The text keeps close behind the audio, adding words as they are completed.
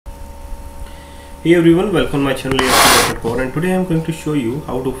Hey everyone, welcome to my channel ASP.NET Core, and today I am going to show you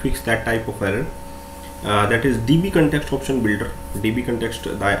how to fix that type of error, that is DbContextOptionsBuilder.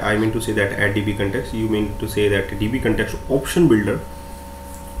 DbContext, I mean to say that at DbContext you mean to say that DbContextOptionsBuilder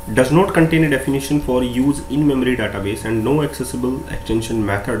does not contain a definition for UseInMemoryDatabase and no accessible extension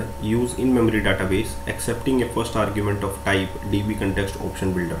method UseInMemoryDatabase accepting a first argument of type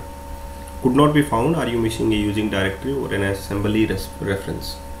DbContextOptionsBuilder. Could not be found. Are you missing a using directory or an assembly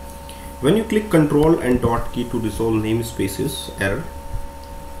reference? When you click Control and dot key to resolve namespaces error,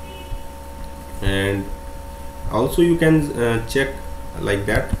 and also you can check like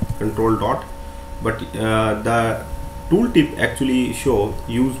that Control dot, but the tooltip actually show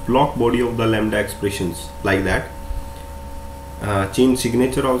use block body of the lambda expressions like that. Change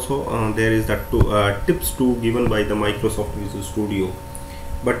signature also. There is that tips to given by the Microsoft Visual Studio,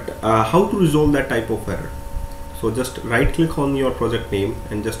 but how to resolve that type of error? So just right click on your project name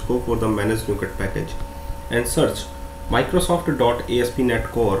and just go for the manage NuGet package and search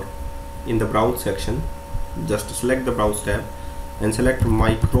Microsoft.ASP.NET Core in the browse section. Just select the browse tab and select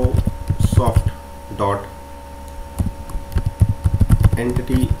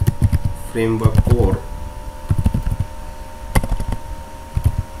Microsoft.Entity Framework Core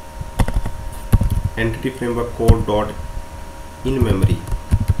Entity Framework Core dot in memory.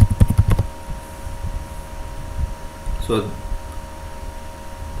 So,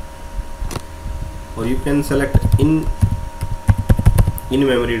 or you can select in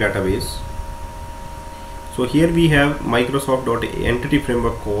memory database. So here we have Microsoft.Entity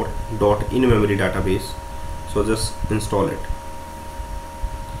Framework Core dot in memory database. So just install it.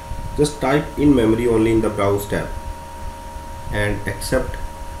 Just type in memory only in the browse tab and accept,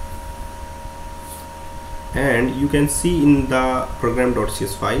 and you can see in the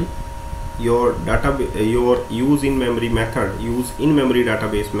program.cs file your UseInMemory method,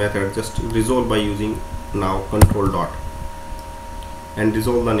 UseInMemoryDatabase method, just resolve by using now Control dot and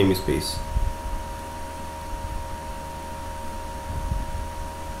resolve the namespace.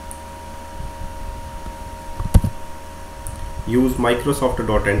 Use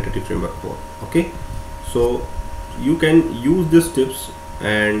Microsoft.Entity Framework Core. Okay, so you can use these tips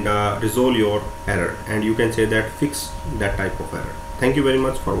and resolve your error, and you can say that fix that type of error. Thank you very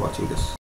much for watching this.